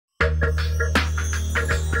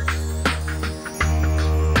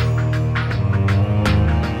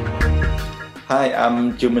Hi,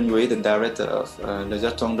 I'm Truong Minh Quý, the director of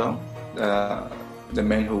Director Truong Minh, the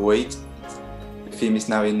man who wait. The film is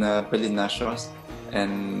now in Berlin Nationals,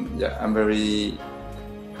 and yeah, I'm very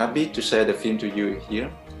happy to share the film to you here,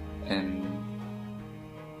 and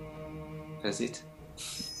that's it.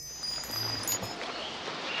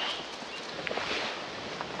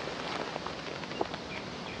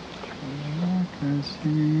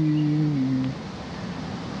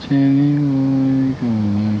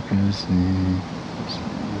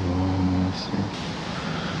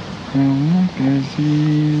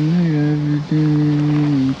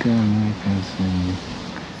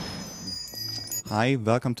 Hi,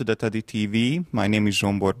 welcome to the Teddy TV. My name is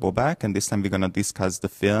Zsombor Bobák, and this time we're going to discuss the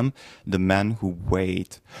film, The Man Who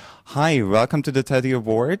Wait. Hi, welcome to the Teddy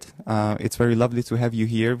Award. It's very lovely to have you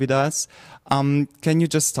here with us. Can you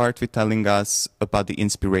just start with telling us about the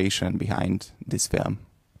inspiration behind this film?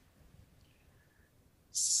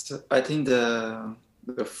 So I think the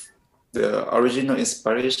original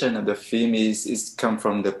inspiration of the film is come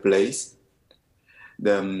from the place,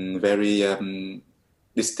 the very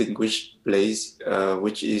distinguished place,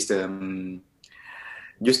 which is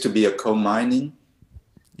used to be a coal mining,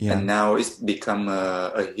 and now it's become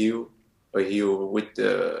a hill with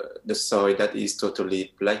the soil that is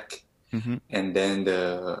totally black, and then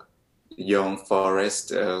the young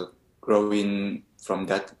forest growing from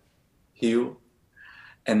that hill,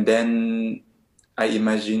 and then I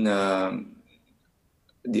imagine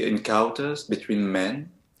the encounters between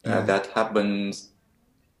men that happen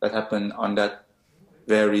on that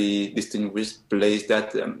very distinguished place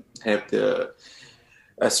that have a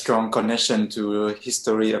strong connection to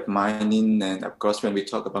history of mining. And of course, when we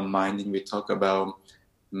talk about mining, we talk about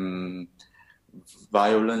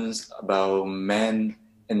violence, about men,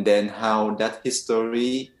 and then how that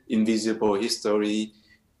history, invisible history,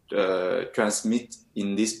 transmit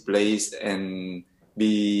in this place and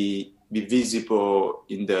be visible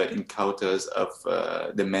in the encounters of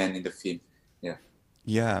the men in the film.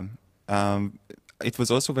 Yeah. It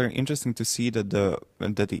was also very interesting to see that the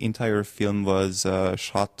entire film was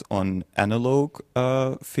shot on analog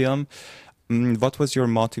film. What was your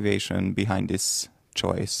motivation behind this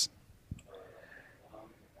choice?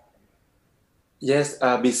 Yes,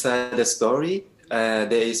 beside the story,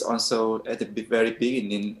 there is also at the very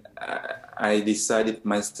beginning, I decided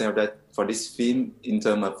myself that for this film, in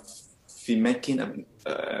terms of filmmaking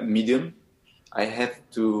medium, I have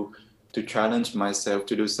to challenge myself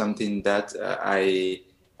to do something that I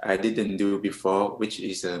didn't do before, which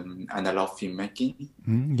is analog filmmaking.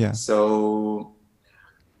 So,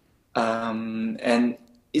 and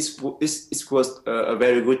it was a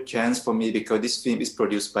very good chance for me because this film is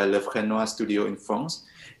produced by Le Fresnoy Studio in France,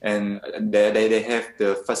 and they have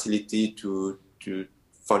the facility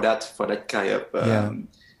for that kind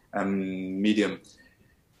of medium,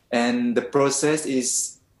 and the process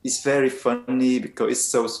is very funny because it's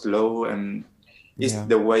so slow, and it's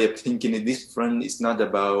the way of thinking is different. It's not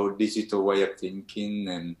about digital way of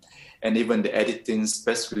thinking, and even the editing,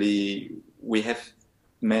 especially we have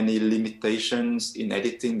many limitations in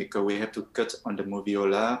editing because we have to cut on the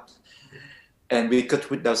moviola, and we cut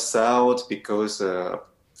without sound because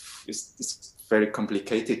it's very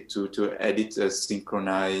complicated to edit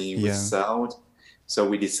synchronize with sound. So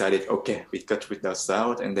we decided, okay, we cut without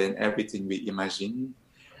sound, and then everything we imagine.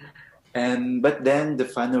 But then the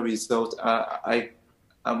final result,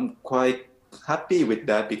 I'm quite happy with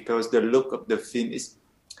that because the look of the film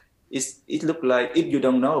it looked like, if you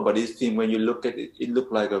don't know about this film, when you look at it, it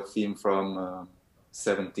looked like a film from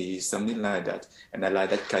 70s, something like that. And I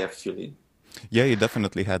like that kind of feeling. Yeah, you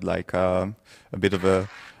definitely had like a bit of a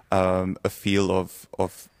feel of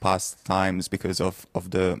past times because of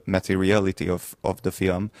the materiality of the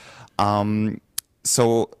film.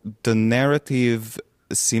 So the narrative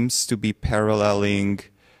seems to be paralleling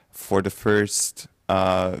for the first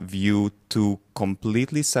view two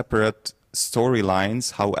completely separate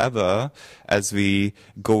storylines. However, as we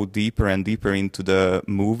go deeper and deeper into the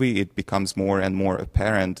movie, it becomes more and more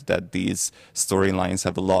apparent that these storylines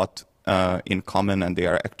have a lot in common, and they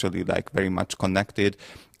are actually like very much connected.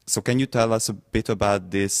 So can you tell us a bit about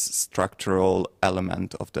this structural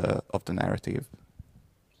element of the narrative?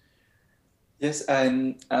 Yes,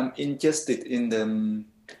 I'm interested in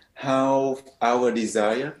how our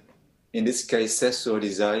desire, in this case sexual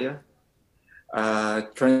desire,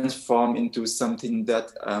 transform into something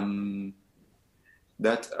that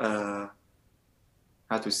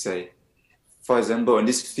how to say. For example, in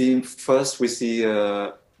this film, first we see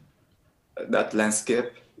that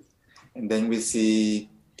landscape, and then we see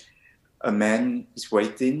a man is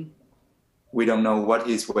waiting. We don't know what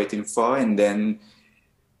he's waiting for, and then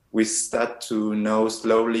we start to know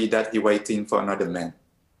slowly that he waiting for another man,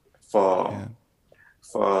 for Yeah.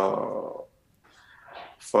 for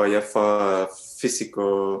for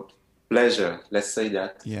physical pleasure, let's say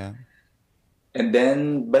that. Yeah. And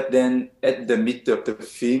then, but then at the middle of the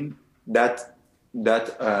film, that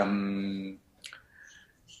that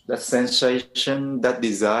sensation, that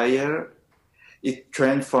desire, it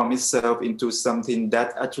transforms itself into something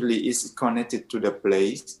that actually is connected to the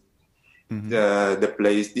place. The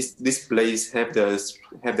place, this place have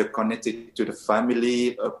the connected to the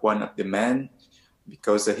family of one of the men,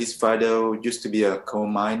 because his father used to be a coal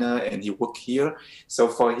miner and he worked here. So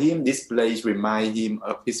for him, this place remind him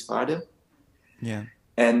of his father. Yeah.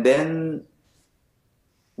 And then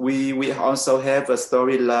we also have a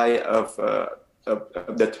storyline of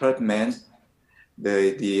the third man,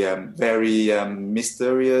 the very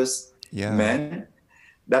mysterious Yeah. man.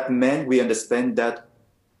 That man, we understand that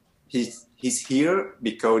he's here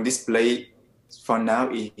because this place for now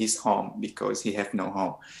is his home, because he have no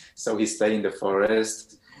home. So he stay in the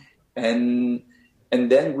forest, and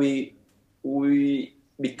then we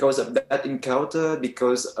because of that encounter,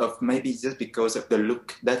 because of maybe just because of the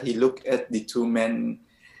look that he looked at the two men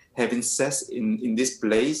having sex in this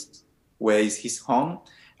place where is his home.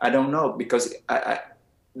 I don't know, because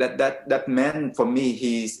that man, for me,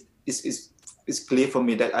 it's clear for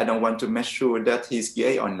me that I don't want to make sure that he's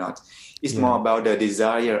gay or not. It's more about the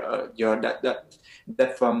desire,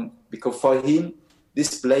 that from, because for him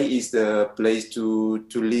this place is the place to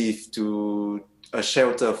live, to a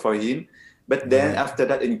shelter for him. But then after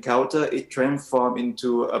that encounter, it transformed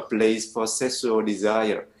into a place for sexual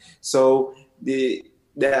desire. So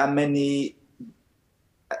there are many,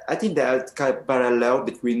 I think there are kind of parallel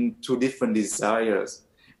between two different desires.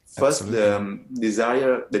 First, the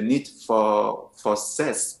desire, the need for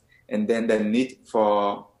sex, and then the need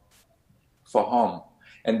for home.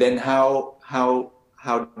 And then how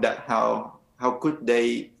could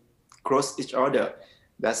they cross each other?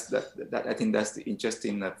 That I think that's the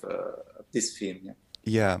interesting of this film. Yeah.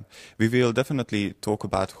 Yeah, we will definitely talk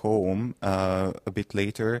about home a bit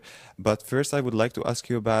later, but first I would like to ask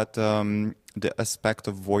you about the aspect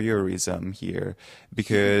of voyeurism here,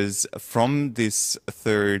 because from this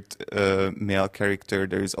third male character,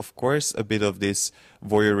 there is of course a bit of this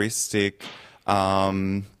voyeuristic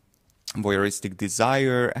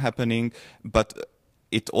desire happening, but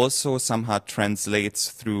it also somehow translates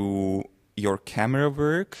through your camera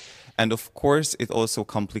work, and of course it also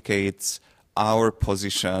complicates our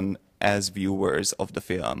position as viewers of the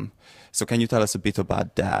film. So can you tell us a bit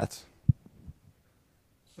about that?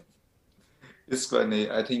 It's funny.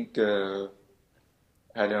 I think I'm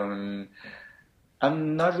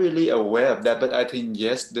not really aware of that, but I think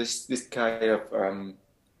yes, this kind of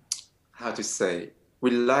how to say,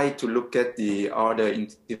 we like to look at the other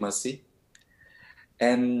intimacy,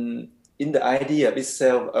 and in the idea of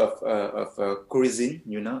itself of cruising,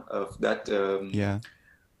 of that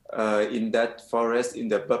in that forest, in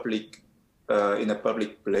the public in a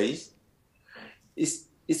public place, it's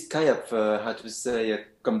kind of how to say, a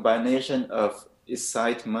combination of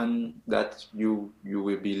excitement that you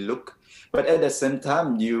will be look, but at the same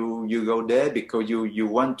time you go there because you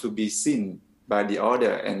want to be seen by the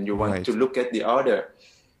other, and you want to look at the other,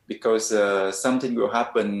 because something will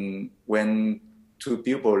happen when two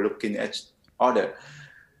people looking at each other.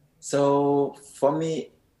 So for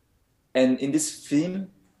me, and in this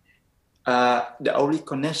film, the only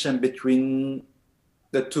connection between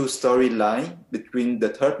the two storyline, between the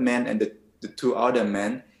third man and the two other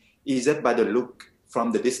men, is that by the look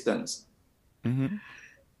from the distance.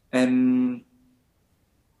 And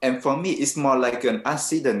for me, it's more like an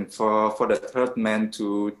accident for the third man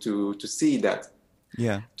to see that,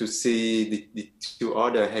 to see the two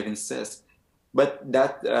other having sex. But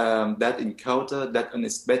that encounter, that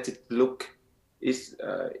unexpected look, is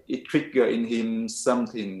it trigger in him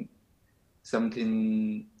something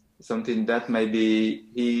that maybe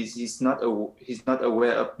he's not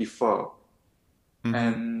aware of before.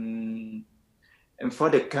 And for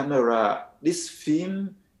the camera, this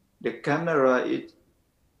film, the camera,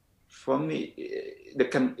 for me,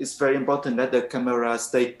 it's very important that the camera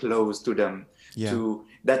stay close to them,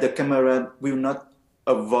 that the camera will not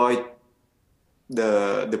avoid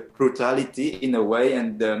the brutality in a way,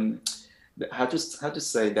 and how to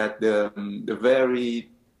say that, the very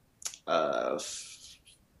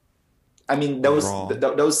I mean, those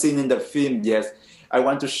scenes in the film, yes, I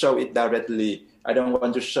want to show it directly. I don't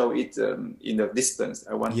want to show it in the distance.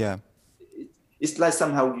 I want. It's like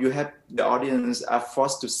somehow you have the audience are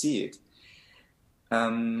forced to see it.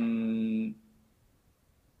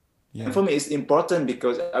 Yeah. And for me, it's important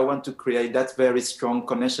because I want to create that very strong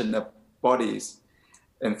connection of bodies.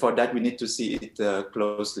 And for that, we need to see it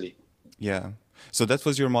closely. Yeah. So that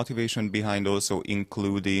was your motivation behind also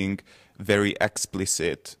including very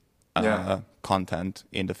explicit Yeah. content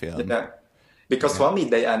in the film. Yeah. Because Yeah. for me,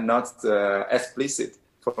 they are not explicit.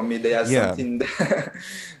 For me, they are Yeah. something that,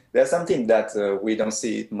 they are something that we don't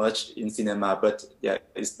see it much in cinema, but yeah,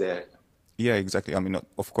 it's there. Yeah, exactly. I mean,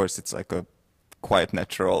 of course, it's like a quite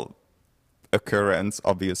natural occurrence,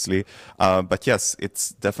 obviously. But yes, it's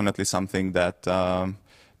definitely something that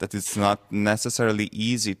that is not necessarily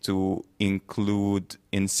easy to include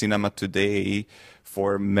in cinema today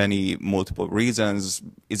for many multiple reasons.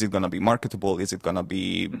 Is it going to be marketable? Is it going to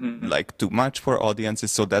be like too much for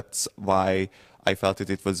audiences? So that's why I felt that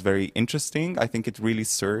it was very interesting. I think it really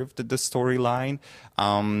served the storyline,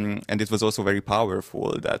 and it was also very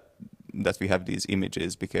powerful that we have these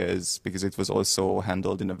images because it was also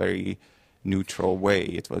handled in a very neutral way.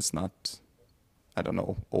 It was not, I don't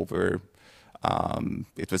know, over.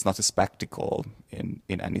 It was not a spectacle in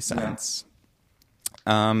any sense.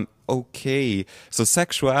 Okay, so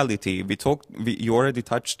sexuality. You already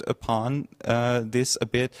touched upon this a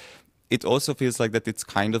bit. It also feels like that it's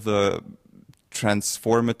kind of a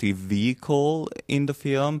transformative vehicle in the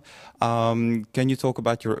film. Can you talk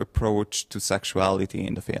about your approach to sexuality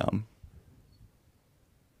in the film?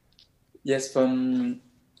 Yes, in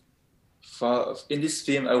this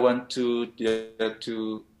film, I want to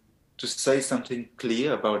say something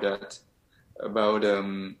clear about that, about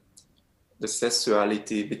the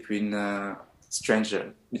sexuality between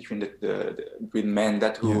stranger, between men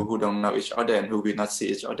that who don't know each other and who will not see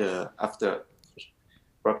each other after,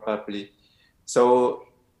 probably. So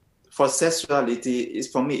for sexuality,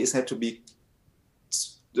 for me, it had to be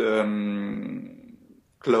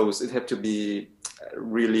close. It had to be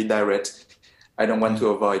really direct. I don't want to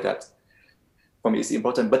avoid that. For me, it's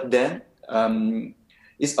important. But then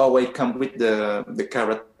it's always come with the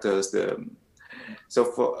characters. So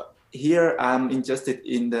for here, I'm interested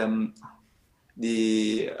in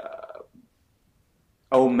the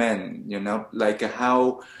old man. You know, like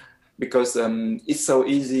how, because it's so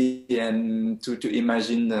easy and to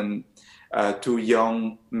imagine two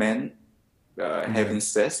young men having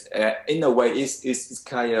sex. In a way, it's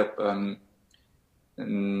kind of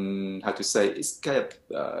how to say, it's kind of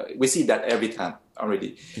we see that every time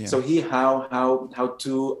already. So here, how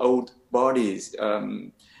two old bodies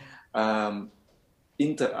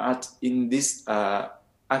interact in this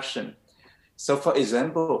action. So for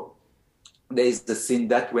example, there is the scene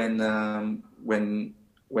that when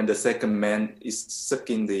the second man is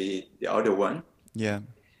sucking the other one. Yeah.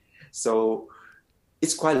 So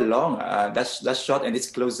it's quite long. That's short and it's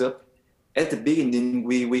close up. At the beginning,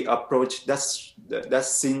 we approach that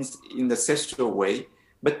scene in the sexual way,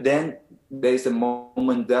 but then there is a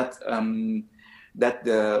moment that that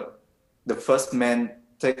the first man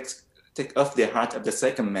take off the heart of the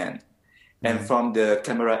second man, and from the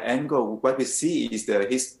camera angle, what we see is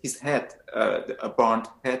his head, a bald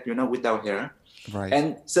head, without hair. Right.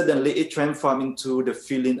 And suddenly it transforms into the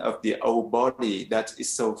feeling of the old body that is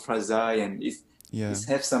so fragile, and it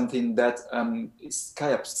has something that is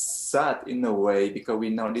kind of sad in a way, because we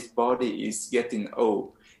know this body is getting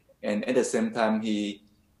old, and at the same time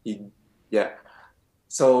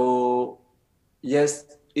so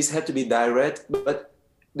yes, it has to be direct, but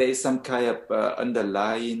there is some kind of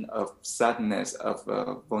underlying of sadness, of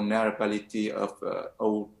vulnerability of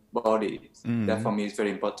old bodies. That for me is very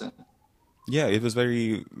important. Yeah, it was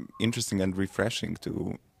very interesting and refreshing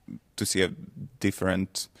to see a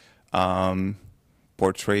different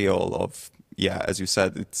portrayal of, as you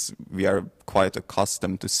said, we are quite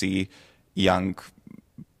accustomed to see young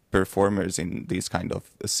performers in these kind of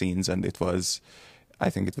scenes, and I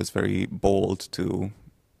think it was very bold to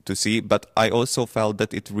see. But I also felt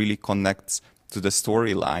that it really connects to the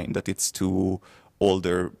storyline, that it's two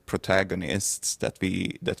older protagonists that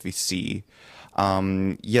we see.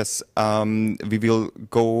 Yes, we will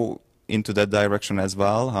go into that direction as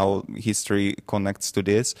well, how history connects to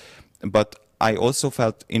this. But I also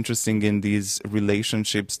felt interesting in these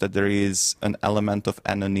relationships that there is an element of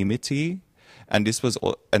anonymity, and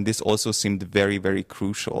this also seemed very, very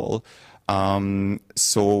crucial.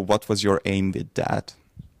 So what was your aim with that?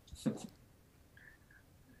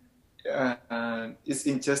 It's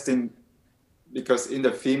interesting because in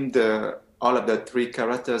the film, all of the three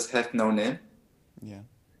characters have no name. Yeah.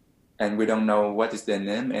 And we don't know what is their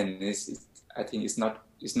name, and I think it's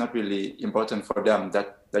not really important for them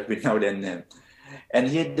that we know their name. And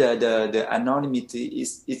here the anonymity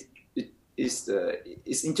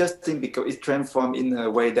is interesting because it transforms in a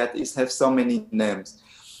way that it has so many names.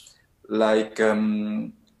 like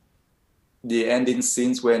the ending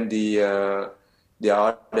scenes when the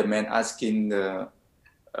other man asking the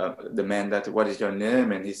man that what is your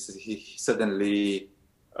name, and he suddenly,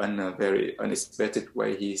 in a very unexpected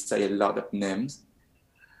way, he say a lot of names.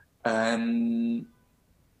 And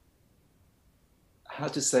how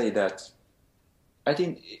to say that? I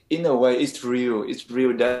think in a way it's real. It's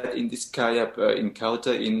real that in this kind of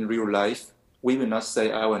encounter in real life, we will not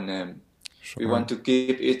say our name. Sure. We want to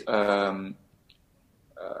keep it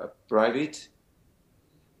private.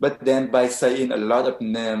 But then by saying a lot of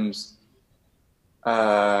names,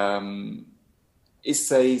 it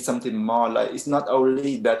says something more. Like it's not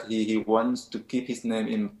only that he wants to keep his name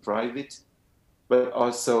in private, but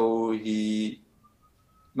also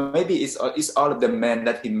maybe it's all of the men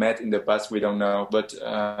that he met in the past. We don't know, but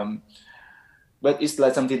it's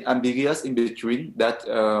like something ambiguous in between that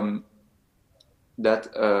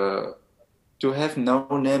to have no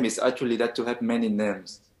name is actually that to have many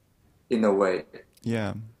names, in a way.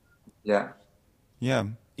 Yeah. Yeah. Yeah.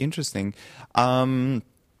 Interesting.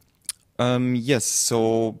 Yes,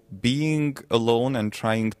 so being alone and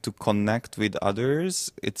trying to connect with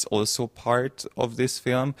others, it's also part of this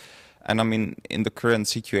film. And I mean, in the current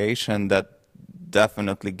situation, that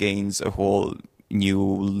definitely gains a whole new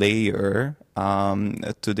layer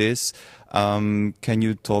to this. Can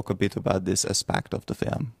you talk a bit about this aspect of the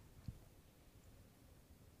film?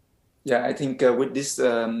 Yeah, I think with this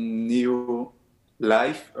new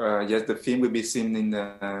life, yes, the film will be seen in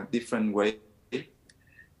a different way.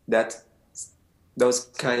 That those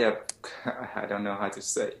kind of, I don't know how to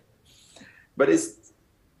say, but it's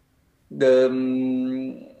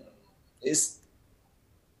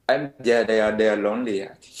yeah, they are lonely.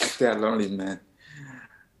 I think they are lonely men.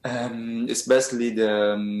 Especially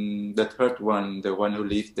the third one, the one who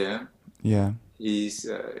lived there. Yeah. He's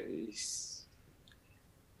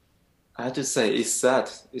I have to say it's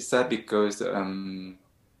sad. It's sad because I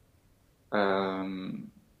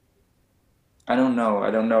don't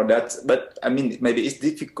know that, but I mean, maybe it's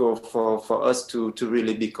difficult for us to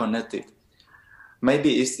really be connected.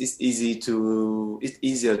 Maybe it's easier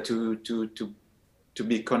to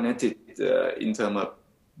be connected in terms of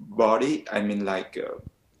body. I mean, like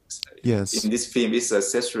Yes. in this film, it's a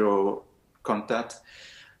sexual contact,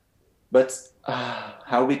 but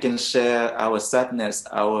how we can share our sadness,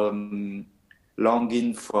 our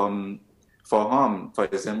longing for home, for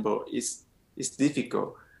example, is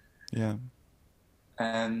difficult. Yeah.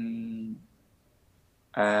 And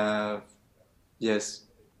yes,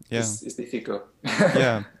 Yeah. it's difficult.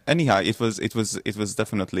 Yeah. Anyhow, it was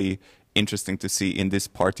definitely interesting to see in this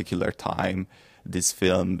particular time this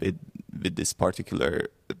film with this particular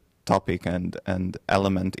topic and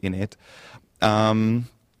element in it.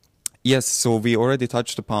 Yes, so we already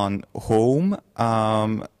touched upon home,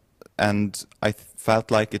 and I felt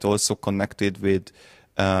like it also connected with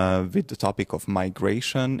the topic of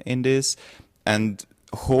migration in this. And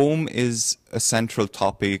home is a central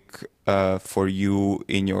topic for you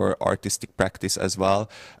in your artistic practice as well.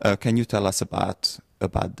 Can you tell us about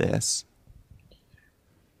this?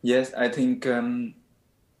 Yes, I think yeah,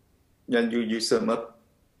 you sum up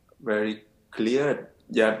very clear.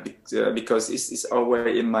 Yeah, because it's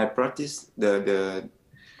always in my practice the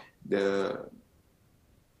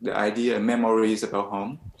idea and memories about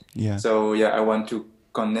home. Yeah. So yeah, I want to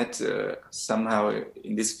connect somehow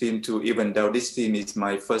in this film too, even though this film is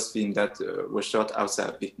my first film that was shot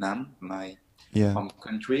outside Vietnam, my home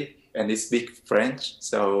country, and it's speak French.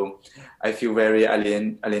 So I feel very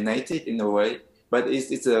alienated in a way. But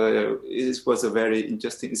it was a very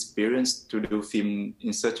interesting experience to do film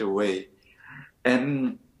in such a way.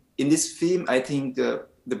 And in this film, I think the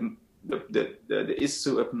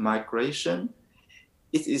issue of migration,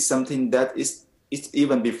 it is something that it's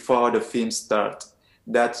even before the film starts.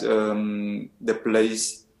 That the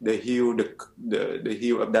place, the hill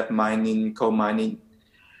of that coal mining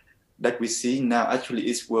that we see now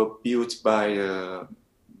actually were built by a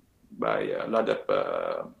lot of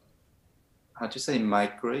how to say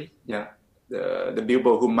migrate, yeah, the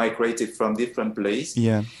people who migrated from different places,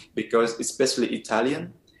 yeah, because especially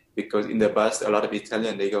Italian, because in the past a lot of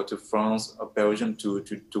Italian they go to France or Belgium to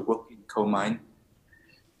work in coal mine,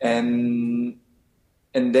 and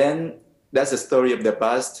then that's the story of the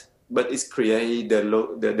past, but it's create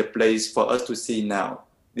the place for us to see now,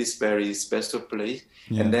 this very special place.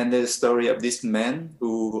 And then the story of this man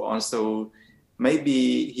who also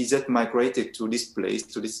maybe he just migrated to this place,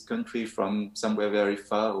 to this country from somewhere very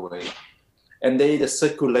far away. And the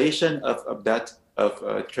circulation of that,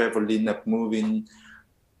 of traveling, of moving.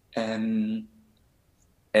 And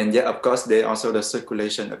And yeah, of course, they also the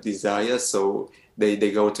circulation of desire, so they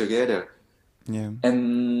go together. Yeah.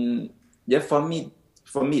 And yeah, for me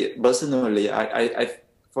personally,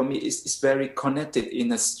 for me, it's very connected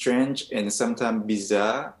in a strange and sometimes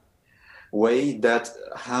bizarre way, that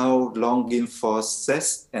how longing for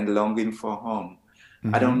sex and longing for home.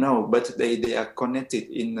 I don't know, but they are connected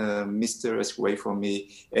in a mysterious way for me.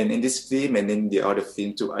 And in this film and in the other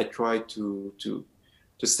film too, I try to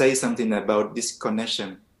say something about this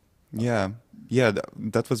connection. Yeah, yeah,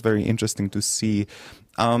 that was very interesting to see.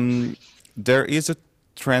 There is a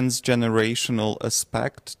transgenerational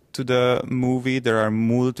aspect to the movie. There are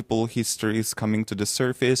multiple histories coming to the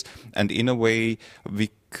surface, and in a way, we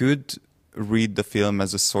could read the film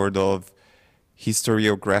as a sort of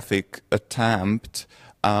historiographic attempt.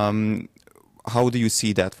 How do you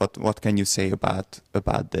see that? What can you say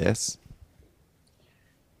about this?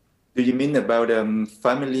 Do you mean about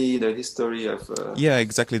family, the history of? Yeah,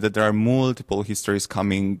 exactly. That there are multiple histories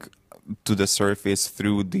coming to the surface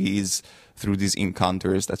through these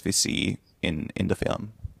encounters that we see in the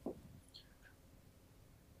film.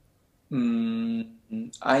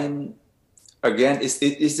 I'm again.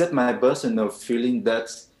 Is that my personal feeling that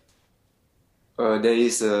there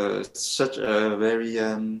is such a very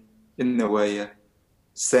in a way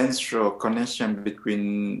central connection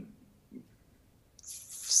between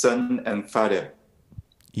son and father.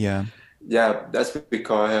 Yeah. Yeah, that's what we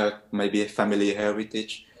call maybe a family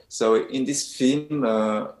heritage. So in this film,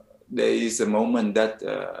 there is a moment that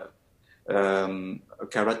a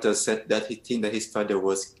character said that he think that his father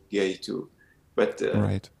was gay too, but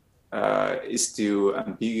Right. it's still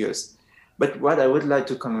ambiguous. But what I would like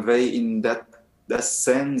to convey in that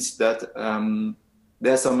sense that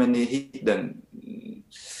there are so many hidden,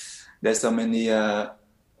 there's so many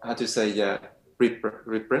how to say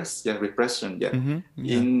repression Yeah.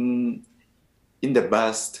 in the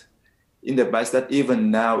past, that even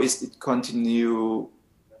now it continue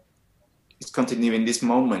in this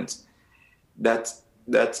moment, that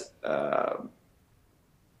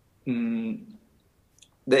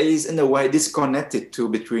there is in a way disconnected too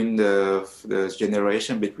between the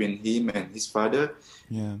generation between him and his father.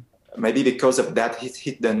 Yeah. Maybe because of that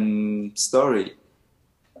hidden story.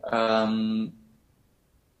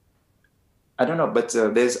 I don't know, but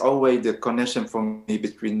there's always the connection for me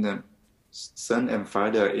between the son and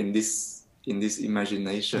father in this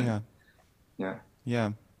imagination. Yeah. Yeah.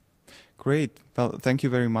 Yeah. Great. Well, thank you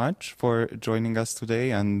very much for joining us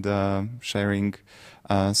today and sharing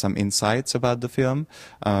some insights about the film.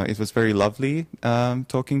 It was very lovely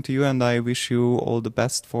talking to you, and I wish you all the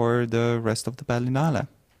best for the rest of the Berlinale.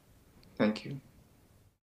 Thank you.